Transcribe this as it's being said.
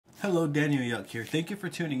Hello, Daniel Yuck here. Thank you for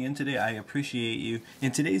tuning in today. I appreciate you.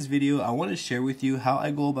 In today's video, I want to share with you how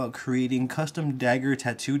I go about creating custom dagger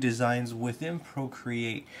tattoo designs within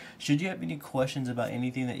ProCreate. Should you have any questions about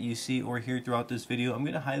anything that you see or hear throughout this video, I'm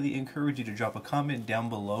going to highly encourage you to drop a comment down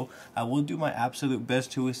below. I will do my absolute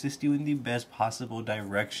best to assist you in the best possible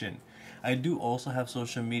direction. I do also have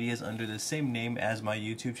social medias under the same name as my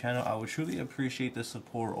YouTube channel. I would truly appreciate the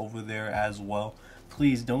support over there as well.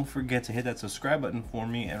 Please don't forget to hit that subscribe button for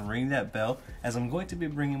me and ring that bell, as I'm going to be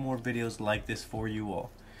bringing more videos like this for you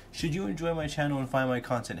all. Should you enjoy my channel and find my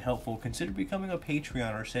content helpful, consider becoming a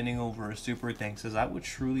Patreon or sending over a super thanks, as I would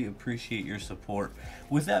truly appreciate your support.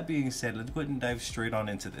 With that being said, let's go ahead and dive straight on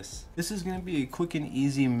into this. This is going to be a quick and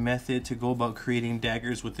easy method to go about creating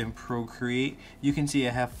daggers within ProCreate. You can see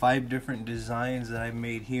I have 5 different designs that I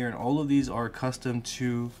made here, and all of these are custom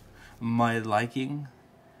to my liking.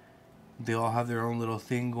 They all have their own little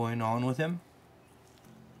thing going on with them.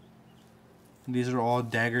 These are all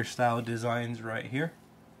dagger style designs right here.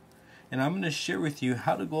 And I'm going to share with you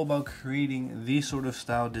how to go about creating these sort of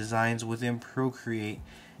style designs within ProCreate.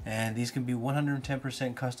 And these can be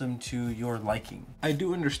 110% custom to your liking. I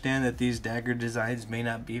do understand that these dagger designs may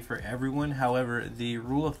not be for everyone. However, the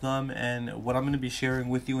rule of thumb and what I'm going to be sharing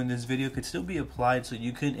with you in this video could still be applied, so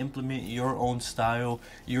you can implement your own style,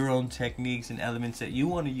 your own techniques and elements that you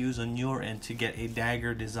want to use on your end to get a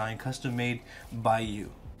dagger design custom made by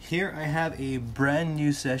you. Here I have a brand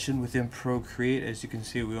new session within ProCreate. As you can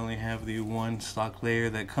see, we only have the one stock layer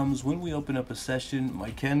that comes when we open up a session. My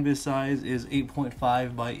canvas size is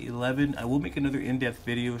 8.5 by 11. I will make another in-depth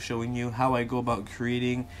video showing you how I go about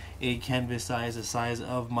creating a canvas size the size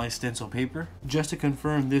of my stencil paper. Just to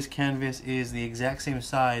confirm, this canvas is the exact same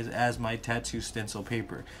size as my tattoo stencil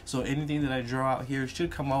paper. So anything that I draw out here should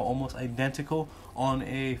come out almost identical on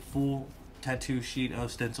a full tattoo sheet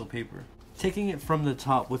of stencil paper. Taking it from the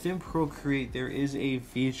top, within ProCreate there is a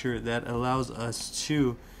feature that allows us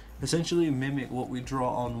to essentially mimic what we draw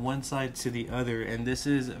on one side to the other, and this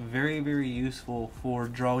is very useful for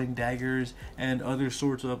drawing daggers and other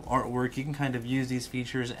sorts of artwork. You can kind of use these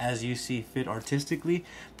features as you see fit artistically,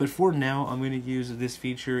 but for now I'm going to use this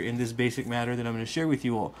feature in this basic matter that I'm going to share with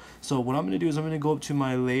you all. So what I'm going to do is I'm going to go up to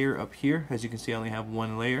my layer up here. As you can see, I only have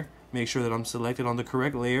one layer. Make sure that I'm selected on the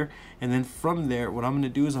correct layer, and then from there what I'm going to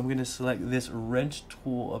do is I'm going to select this wrench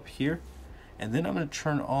tool up here, and then I'm going to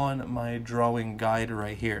turn on my drawing guide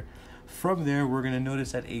right here. From there we're going to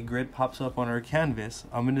notice that a grid pops up on our canvas.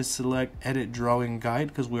 I'm going to select edit drawing guide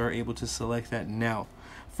because we are able to select that now.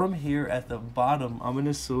 From here at the bottom I'm going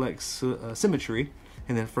to select symmetry,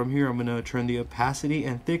 and then from here I'm going to turn the opacity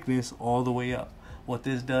and thickness all the way up. What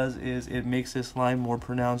this does is it makes this line more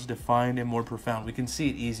pronounced, defined, and more profound. We can see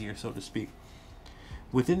it easier, so to speak.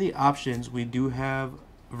 Within the options, we do have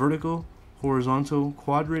vertical, horizontal,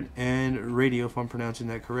 quadrant, and radial, if I'm pronouncing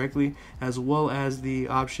that correctly, as well as the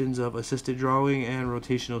options of assisted drawing and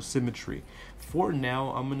rotational symmetry. For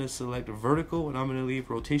now, I'm going to select vertical, and I'm going to leave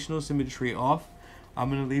rotational symmetry off.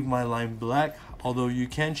 I'm going to leave my line black, although you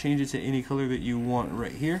can change it to any color that you want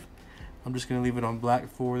right here. I'm just going to leave it on black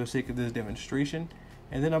for the sake of this demonstration,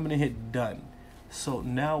 and then I'm going to hit done. So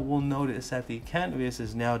now we'll notice that the canvas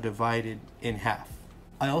is now divided in half.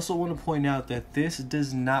 I also want to point out that this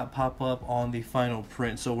does not pop up on the final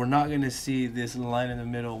print, so we're not going to see this line in the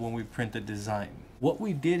middle when we print the design. What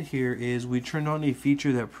we did here is we turned on a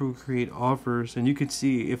feature that ProCreate offers, and you can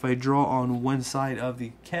see if I draw on one side of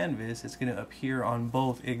the canvas, it's going to appear on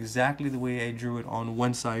both exactly the way I drew it on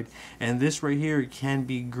one side. And this right here can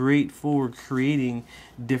be great for creating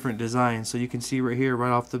different designs. So you can see right here,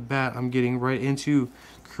 right off the bat, I'm getting right into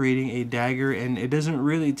creating a dagger, and it doesn't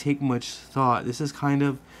really take much thought. This is kind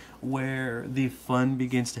of where the fun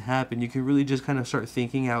begins to happen. You can really just kind of start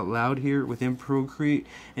thinking out loud here within ProCreate,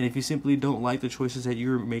 and if you simply don't like the choices that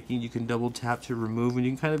you're making, you can double tap to remove, and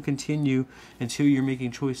you can kind of continue until you're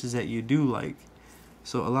making choices that you do like.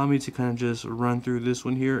 So allow me to kind of just run through this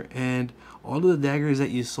one here, and all of the daggers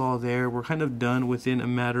that you saw there were kind of done within a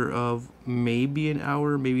matter of maybe an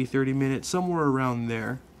hour, maybe 30 minutes, somewhere around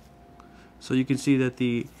there. So you can see that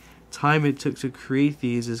the time it took to create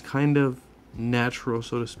these is kind of natural,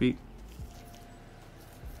 so to speak.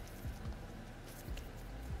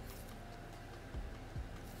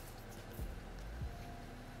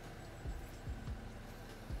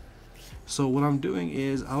 So what I'm doing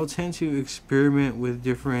is I'll tend to experiment with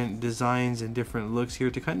different designs and different looks here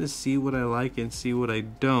to kind of see what I like and see what I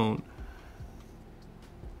don't.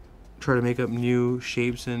 Try to make up new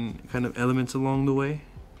shapes and kind of elements along the way.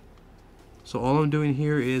 So all I'm doing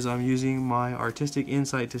here is I'm using my artistic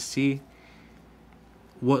insight to see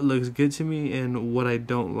what looks good to me and what I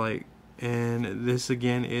don't like. And this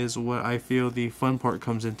again is what I feel the fun part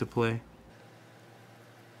comes into play.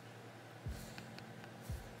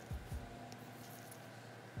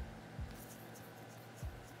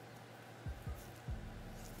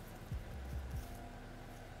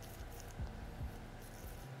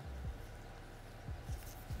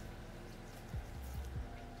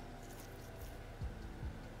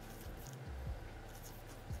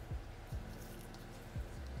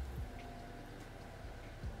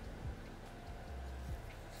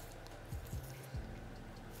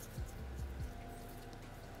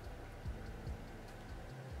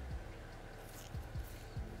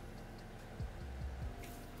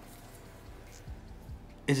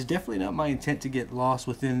 It's definitely not my intent to get lost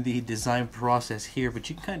within the design process here, but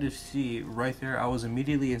you can kind of see right there I was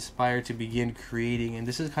immediately inspired to begin creating, and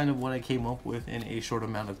this is kind of what I came up with in a short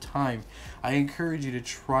amount of time. I encourage you to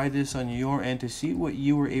try this on your end to see what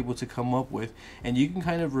you were able to come up with, and you can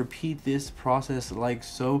kind of repeat this process like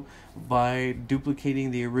so by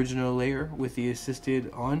duplicating the original layer with the assisted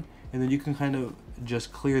on, and then you can kind of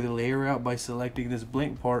just clear the layer out by selecting this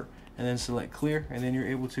blank part and then select clear, and then you're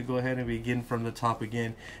able to go ahead and begin from the top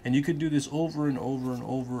again. And you could do this over and over and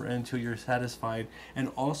over until you're satisfied. And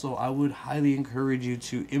also I would highly encourage you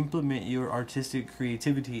to implement your artistic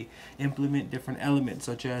creativity, implement different elements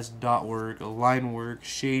such as dot work, line work,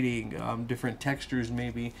 shading, different textures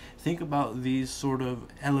maybe. Think about these sort of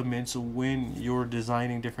elements when you're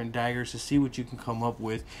designing different daggers to see what you can come up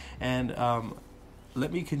with. And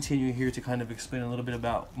let me continue here to kind of explain a little bit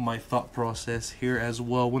about my thought process here as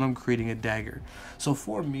well when I'm creating a dagger. So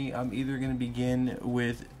for me, I'm either going to begin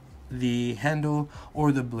with the handle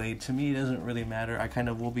or the blade. To me, it doesn't really matter. I kind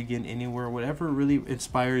of will begin anywhere, whatever really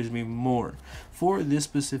inspires me more. For this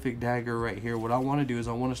specific dagger right here, what I want to do is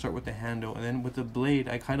I want to start with the handle, and then with the blade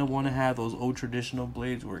I kind of want to have those old traditional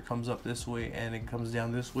blades where it comes up this way and it comes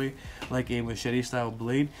down this way like a machete style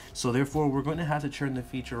blade. So therefore we're going to have to turn the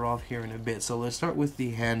feature off here in a bit. So let's start with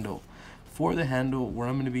the handle. For the handle, where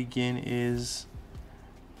I'm going to begin is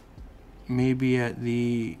maybe at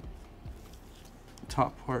the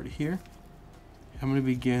top part here. I'm going to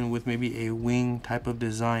begin with maybe a wing type of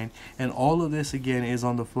design, and all of this again is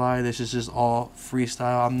on the fly. This is just all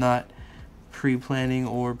freestyle. I'm not pre-planning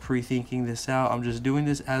or pre-thinking this out. I'm just doing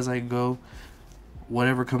this as I go,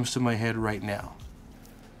 whatever comes to my head right now.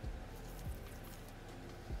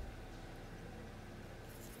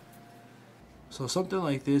 So something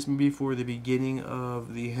like this, maybe for the beginning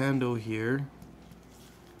of the handle here.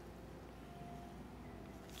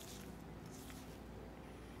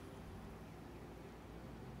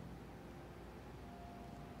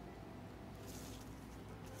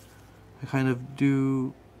 I kind of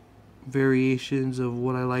do variations of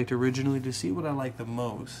what I liked originally to see what I like the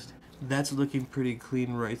most. That's looking pretty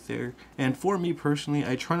clean right there. And for me personally,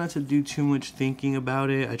 I try not to do too much thinking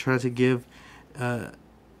about it. I try not to give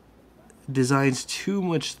designs too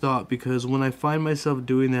much thought, because when I find myself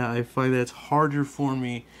doing that, I find that it's harder for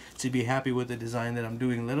me to be happy with the design that I'm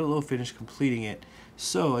doing, let alone finish completing it.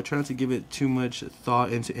 So I try not to give it too much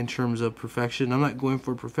thought in terms of perfection. I'm not going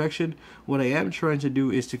for perfection. What I am trying to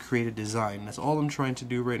do is to create a design. That's all I'm trying to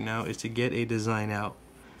do right now, is to get a design out.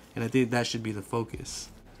 And I think that should be the focus.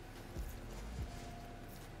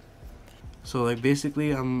 So like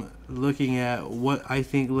basically I'm looking at what I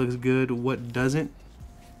think looks good, what doesn't,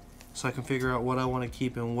 so I can figure out what I want to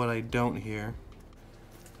keep and what I don't here.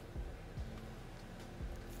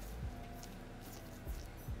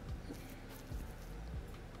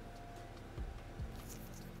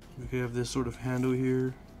 We could have this sort of handle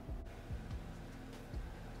here.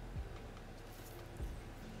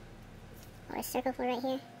 Or a circle for right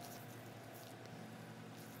here.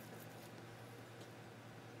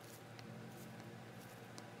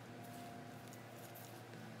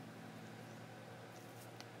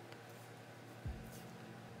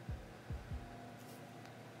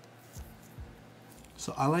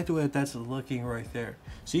 So I like the way that that's looking right there.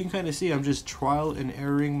 So you can kind of see I'm just trial and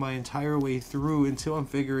erroring my entire way through until I'm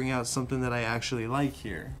figuring out something that I actually like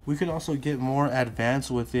here. We can also get more advanced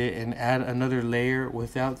with it and add another layer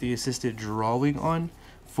without the assisted drawing on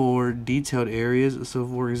for detailed areas. So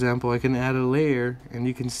for example, I can add a layer and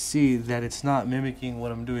you can see that it's not mimicking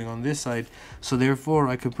what I'm doing on this side. So therefore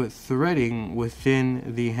I can put threading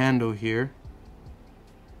within the handle here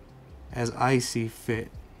as I see fit.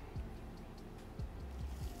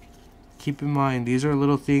 Keep in mind, these are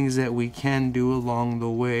little things that we can do along the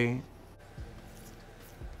way.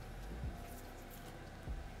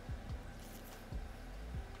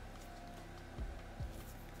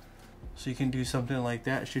 So you can do something like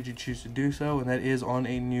that should you choose to do so, and that is on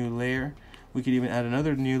a new layer. We could even add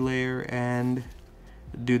another new layer and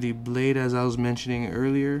do the blade as I was mentioning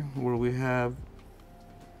earlier, where we have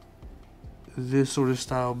this sort of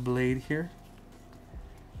style blade here.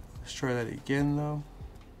 Let's try that again though.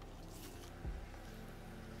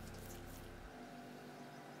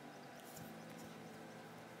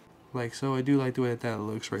 Like so. I do like the way that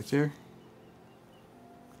looks right there.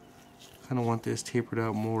 Kind of want this tapered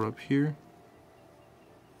out more up here.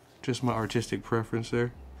 Just my artistic preference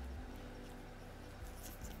there.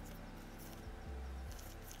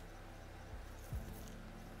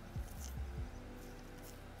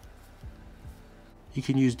 You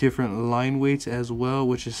can use different line weights as well,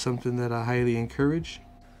 which is something that I highly encourage.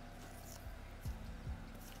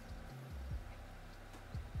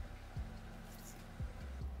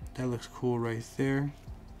 That looks cool right there.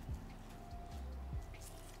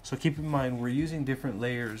 So keep in mind, we're using different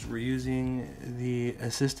layers. We're using the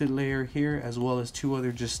assisted layer here, as well as 2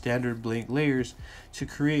 other just standard blank layers to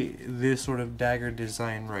create this sort of dagger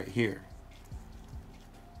design right here.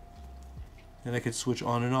 And I could switch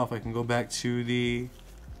on and off. I can go back to the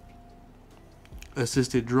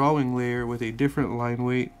assisted drawing layer with a different line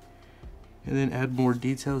weight and then add more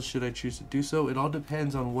details should I choose to do so. It all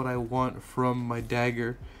depends on what I want from my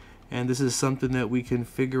dagger, and this is something that we can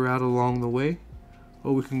figure out along the way,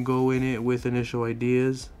 or we can go in it with initial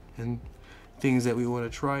ideas and things that we want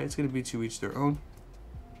to try. It's going to be to each their own.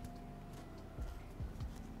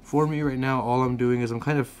 For me right now, all I'm doing is I'm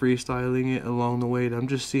kind of freestyling it along the way. I'm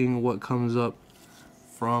just seeing what comes up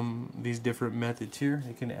from these different methods here.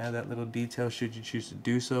 You can add that little detail should you choose to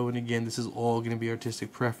do so. And again, this is all going to be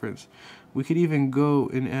artistic preference. We could even go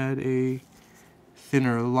and add a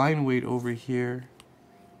thinner line weight over here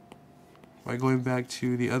by going back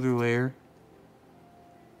to the other layer.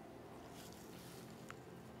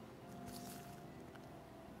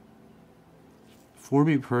 For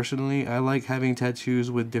me personally, I like having tattoos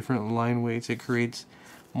with different line weights. It creates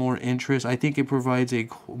more interest. I think it provides a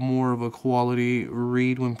more of a quality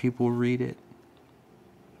read when people read it.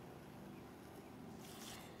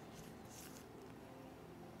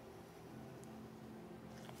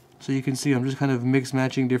 So you can see I'm just kind of mix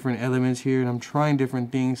matching different elements here, and I'm trying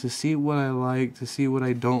different things to see what I like, to see what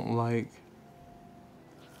I don't like.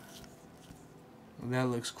 That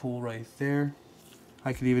looks cool right there.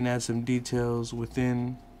 I could even add some details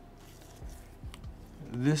within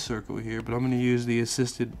this circle here, but I'm going to use the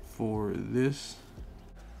assisted for this.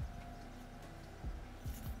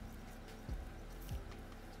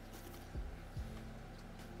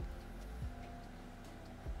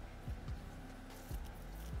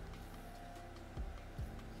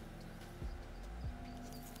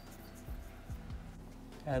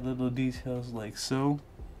 Add little details like so.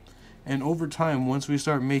 And over time, once we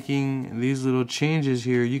start making these little changes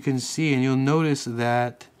here, you can see and you'll notice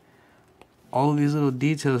that all of these little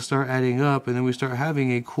details start adding up, and then we start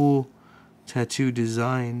having a cool tattoo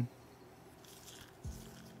design.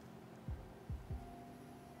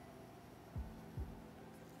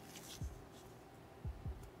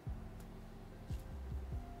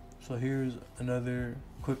 So here's another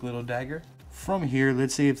quick little dagger. From here,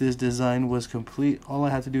 let's say if this design was complete, all I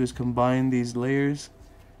have to do is combine these layers,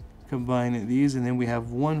 combine these, and then we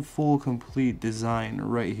have one full complete design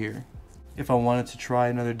right here. If I wanted to try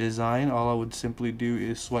another design, all I would simply do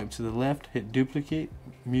is swipe to the left, hit duplicate,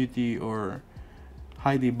 mute the or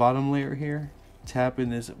hide the bottom layer here, tap in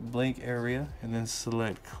this blank area, and then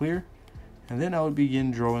select clear, and then I would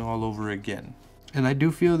begin drawing all over again. And I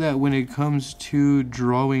do feel that when it comes to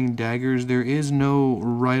drawing daggers, there is no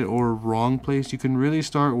right or wrong place. You can really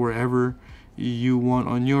start wherever you want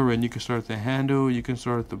on your end. You can start at the handle, you can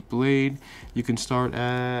start at the blade, you can start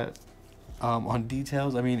at on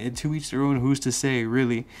details. I mean, to each their own, who's to say,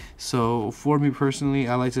 really. So for me personally,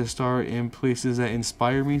 I like to start in places that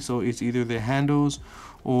inspire me. So it's either the handles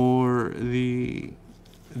or the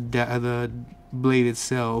blade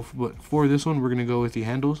itself. But for this one, we're gonna go with the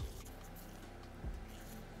handles.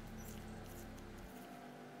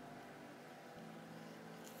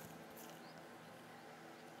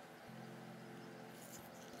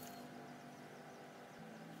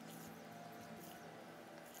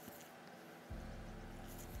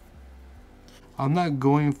 I'm not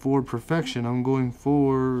going for perfection, I'm going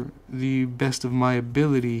for the best of my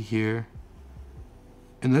ability here.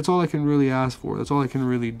 And that's all I can really ask for. That's all I can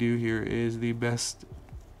really do here is the best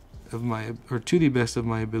of my, or to the best of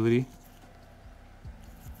my ability.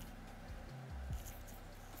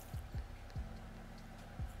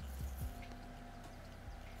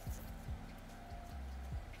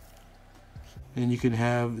 And you can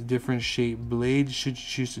have different shaped blades should you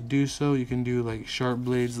choose to do so. You can do like sharp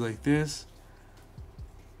blades like this.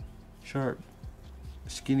 Sharp,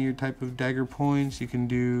 skinnier type of dagger points. You can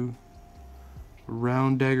do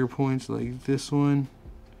round dagger points like this one.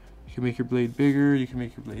 You can make your blade bigger, you can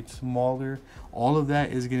make your blade smaller. All of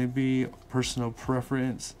that is going to be personal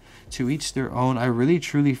preference. To each their own. I really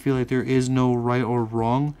truly feel like there is no right or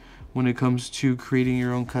wrong when it comes to creating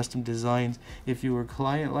your own custom designs. If your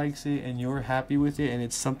client likes it and you're happy with it and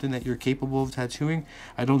it's something that you're capable of tattooing,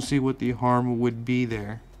 I don't see what the harm would be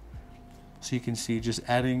there. So you can see just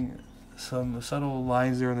adding some subtle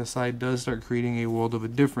lines there on the side does start creating a world of a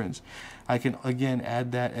difference. I can again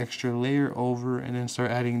add that extra layer over and then start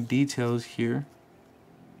adding details here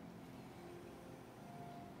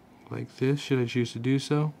like this, should I choose to do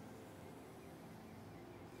so.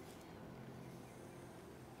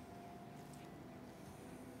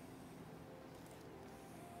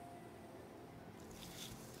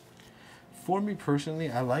 For me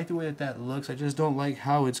personally, I like the way that that looks. I just don't like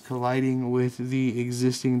how it's colliding with the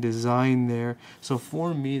existing design there. So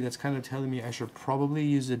for me, that's kind of telling me I should probably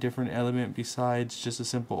use a different element besides just a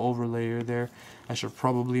simple overlayer there. I should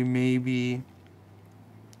probably maybe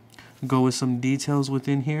go with some details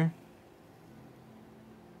within here.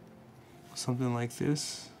 Something like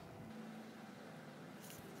this.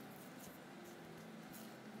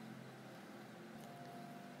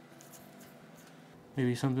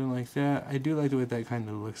 Maybe something like that. I do like the way that kind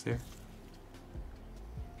of looks there.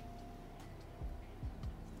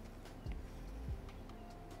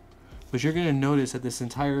 But you're going to notice that this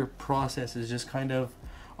entire process is just kind of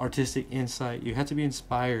artistic insight. You have to be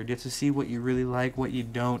inspired. You have to see what you really like, what you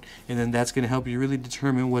don't, and then that's going to help you really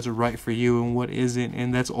determine what's right for you and what isn't.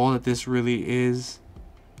 And that's all that this really is.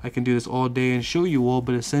 I can do this all day and show you all,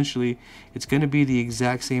 but essentially it's going to be the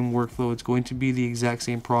exact same workflow. It's going to be the exact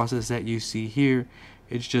same process that you see here.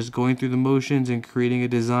 It's just going through the motions and creating a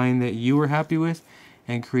design that you are happy with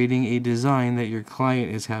and creating a design that your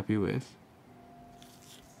client is happy with.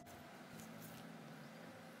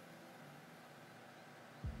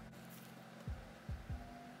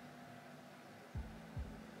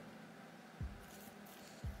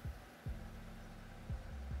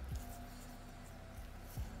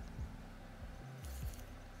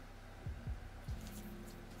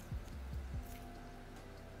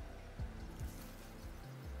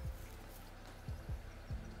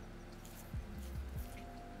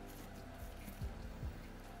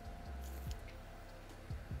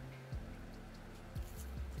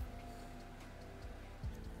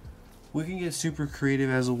 We can get super creative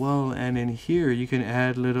as well, and in here you can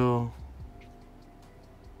add little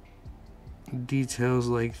details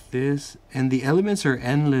like this, and the elements are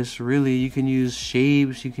endless really. You can use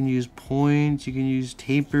shapes, you can use points, you can use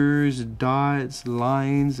tapers, dots,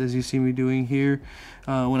 lines, as you see me doing here.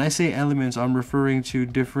 When I say elements, I'm referring to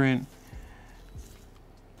different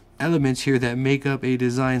elements here that make up a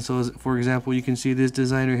design. So for example, you can see this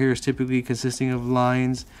designer here is typically consisting of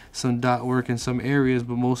lines, some dot work in some areas,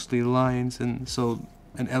 but mostly lines. And so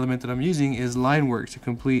an element that I'm using is line work to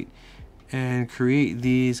complete and create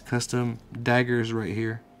these custom daggers right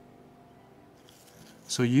here.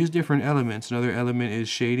 So use different elements. Another element is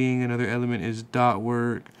shading, another element is dot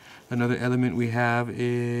work, another element we have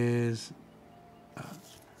is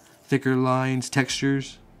thicker lines,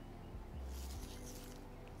 textures.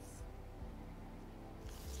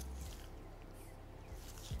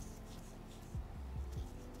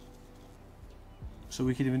 So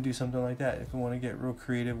we could even do something like that if we want to get real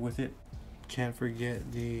creative with it. Can't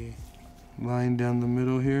forget the line down the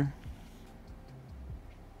middle here.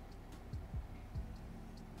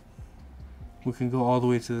 We can go all the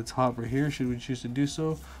way to the top right here should we choose to do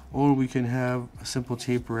so, or we can have a simple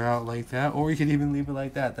taper out like that, or we could even leave it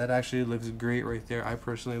like that. That actually looks great right there. I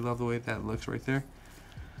personally love the way that looks right there.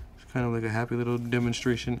 It's kind of like a happy little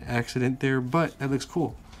demonstration accident there, but that looks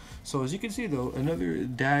cool. So as you can see though, another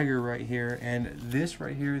dagger right here, and this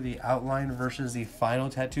right here, the outline versus the final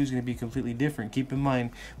tattoo is going to be completely different. Keep in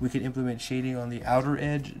mind, we can implement shading on the outer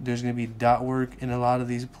edge. There's going to be dot work in a lot of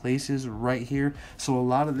these places right here. So a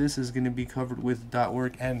lot of this is going to be covered with dot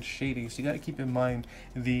work and shading. So you got to keep in mind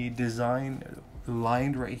the design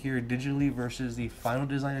lined right here digitally versus the final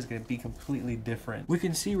design is going to be completely different. We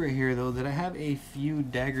can see right here though that I have a few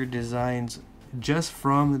dagger designs just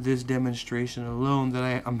from this demonstration alone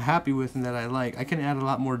that I'm happy with and that I like. I can add a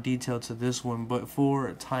lot more detail to this one, but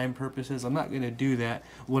for time purposes I'm not going to do that.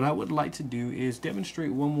 What I would like to do is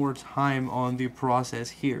demonstrate one more time on the process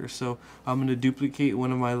here. So I'm going to duplicate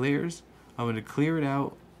one of my layers, I'm going to clear it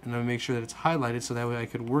out, and I'm going to make sure that it's highlighted so that way I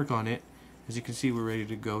could work on it. As you can see, we're ready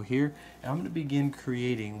to go here. And I'm going to begin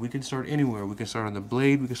creating. We can start anywhere. We can start on the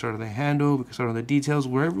blade, we can start on the handle, we can start on the details,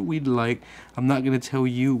 wherever we'd like. I'm not going to tell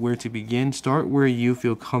you where to begin. Start where you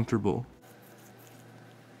feel comfortable.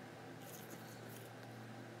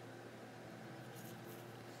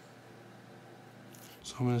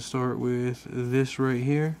 So I'm going to start with this right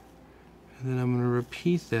here, and then I'm going to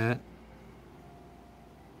repeat that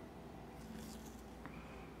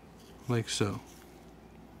like so.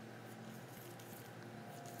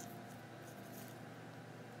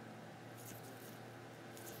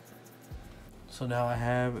 So now I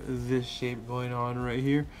have this shape going on right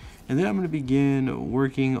here, and then I'm going to begin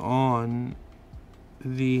working on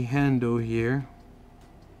the handle here.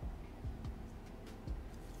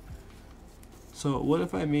 So what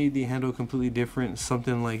if I made the handle completely different,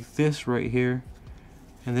 something like this right here,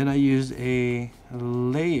 and then I used a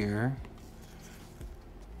layer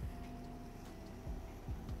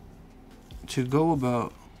to go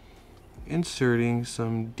about inserting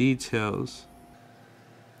some details.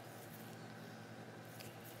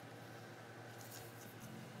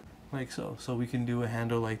 Like so. So we can do a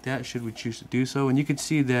handle like that should we choose to do so. And you can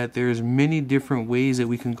see that there's many different ways that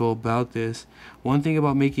we can go about this. One thing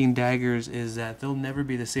about making daggers is that they'll never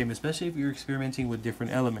be the same, especially if you're experimenting with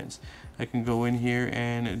different elements. I can go in here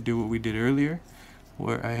and do what we did earlier,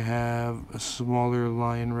 where I have a smaller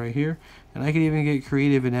line right here, and I can even get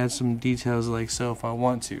creative and add some details like so if I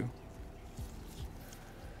want to.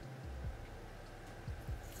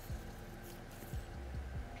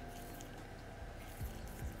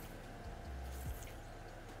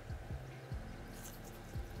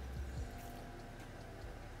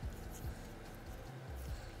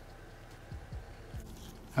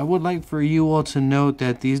 I would like for you all to note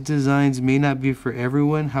that these designs may not be for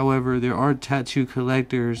everyone. However, there are tattoo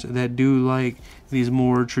collectors that do like these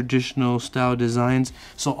more traditional style designs.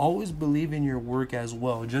 So always believe in your work as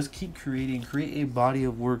well. Just keep creating, create a body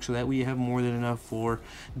of work so that we have more than enough for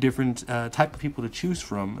different type of people to choose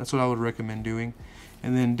from. That's what I would recommend doing.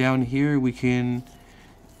 And then down here we can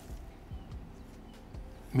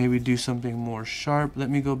maybe do something more sharp. Let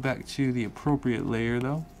me go back to the appropriate layer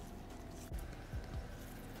though.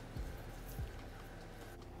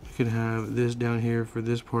 Could have this down here for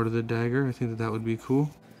this part of the dagger. I think that that would be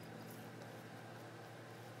cool.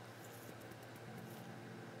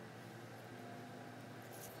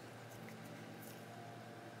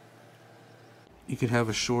 You could have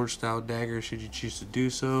a short style dagger should you choose to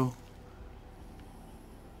do so.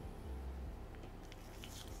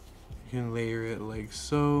 You can layer it like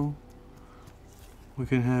so. We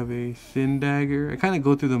can have a thin dagger. I kind of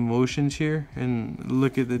go through the motions here and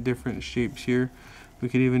look at the different shapes here. We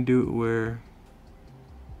could even do it where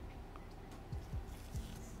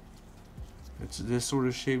it's this sort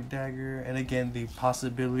of shaped dagger. And again, the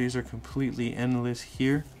possibilities are completely endless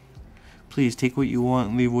here. Please take what you want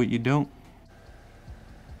and leave what you don't.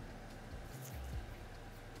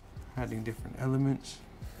 Adding different elements.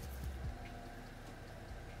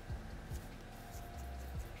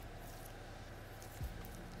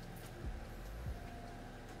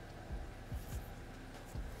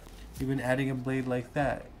 Even adding a blade like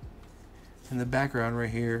that in the background right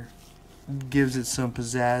here gives it some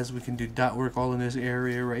pizzazz. We can do dot work all in this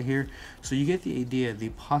area right here. So you get the idea. The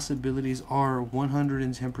possibilities are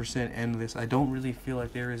 110% endless. I don't really feel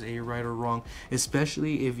like there is a right or wrong,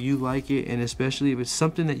 especially if you like it, and especially if it's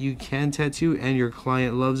something that you can tattoo and your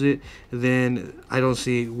client loves it, then I don't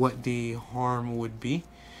see what the harm would be.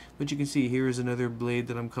 But you can see here is another blade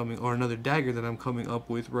that I'm coming, or another dagger that I'm coming up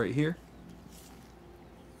with right here.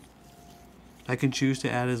 I can choose to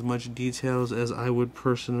add as much details as I would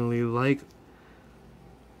personally like.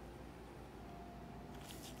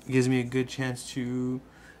 It gives me a good chance to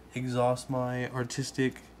exhaust my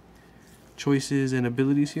artistic choices and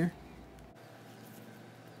abilities here.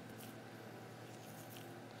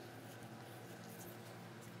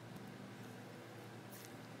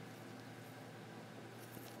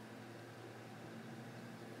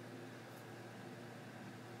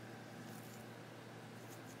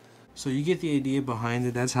 So you get the idea behind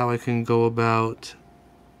it. That's how I can go about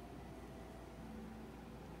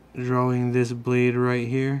drawing this blade right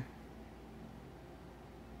here.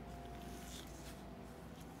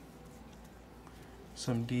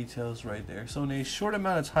 Some details right there. So in a short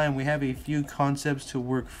amount of time, we have a few concepts to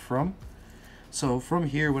work from. So from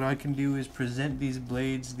here, what I can do is present these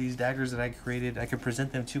blades, these daggers that I created. I can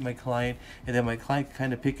present them to my client, and then my client can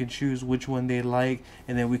kind of pick and choose which one they like,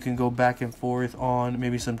 and then we can go back and forth on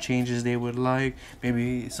maybe some changes they would like,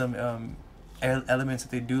 maybe some elements that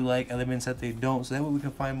they do like, elements that they don't, so that way we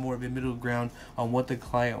can find more of a middle ground on what the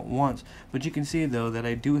client wants. But you can see though that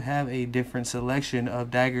I do have a different selection of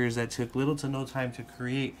daggers that took little to no time to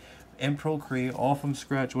create, in ProCreate, all from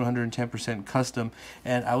scratch, 110% custom,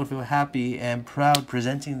 and I would feel happy and proud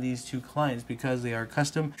presenting these to clients because they are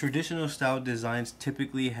custom. Traditional style designs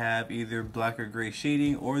typically have either black or gray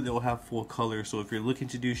shading, or they'll have full color. So if you're looking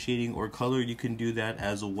to do shading or color, you can do that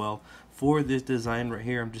as well. For this design right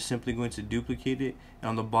here, I'm just simply going to duplicate it, and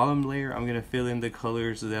on the bottom layer I'm going to fill in the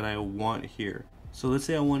colors that I want here. So let's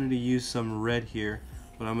say I wanted to use some red here.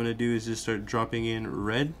 What I'm going to do is just start dropping in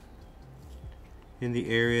red in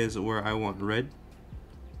the areas where I want red,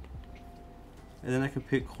 and then I can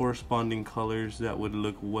pick corresponding colors that would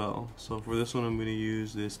look well. So for this one I'm going to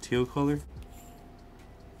use this teal color.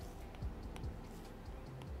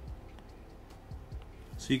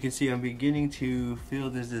 So you can see I'm beginning to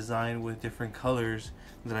fill this design with different colors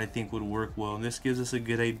that I think would work well, and this gives us a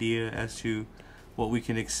good idea as to what we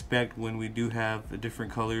can expect when we do have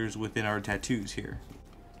different colors within our tattoos here.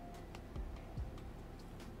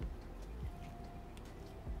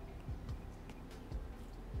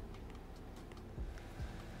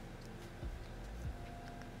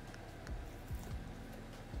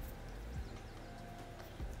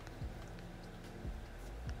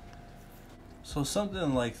 So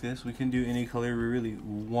something like this, we can do any color we really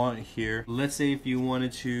want here. Let's say if you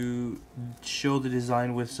wanted to show the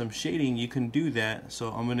design with some shading, you can do that.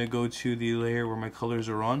 So I'm going to go to the layer where my colors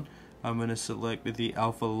are on. I'm going to select the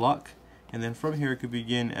alpha lock, and then from here I could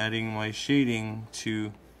begin adding my shading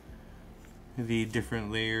to the different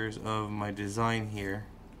layers of my design here.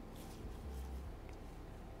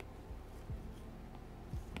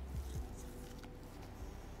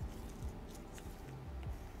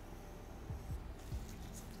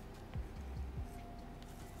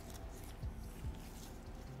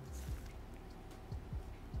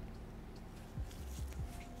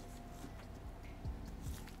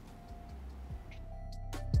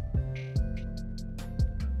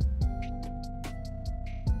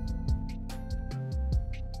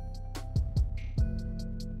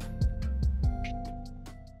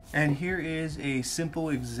 And here is a simple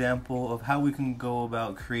example of how we can go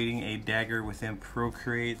about creating a dagger within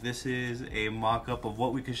ProCreate. This is a mock-up of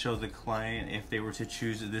what we could show the client if they were to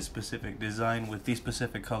choose this specific design with these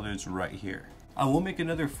specific colors right here. I will make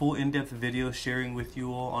another full in-depth video sharing with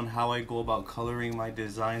you all on how I go about coloring my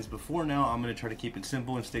designs, but for now I'm going to try to keep it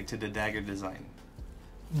simple and stick to the dagger design.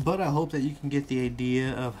 But I hope that you can get the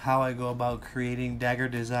idea of how I go about creating dagger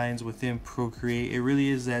designs within ProCreate. It really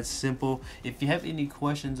is that simple. If you have any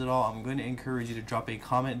questions at all, I'm going to encourage you to drop a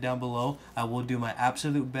comment down below. I will do my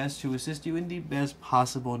absolute best to assist you in the best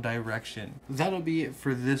possible direction. That'll be it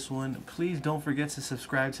for this one. Please don't forget to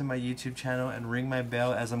subscribe to my YouTube channel and ring my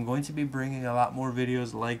bell, as I'm going to be bringing a lot more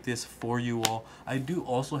videos like this for you all. I do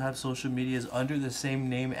also have social medias under the same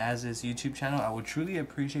name as this YouTube channel. I would truly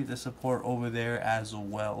appreciate the support over there as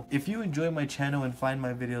well. If you enjoy my channel and find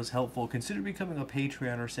my videos helpful, consider becoming a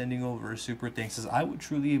Patreon or sending over a super thanks, as I would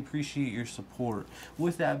truly appreciate your support.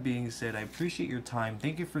 With that being said, I appreciate your time.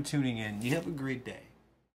 Thank you for tuning in. You have a great day.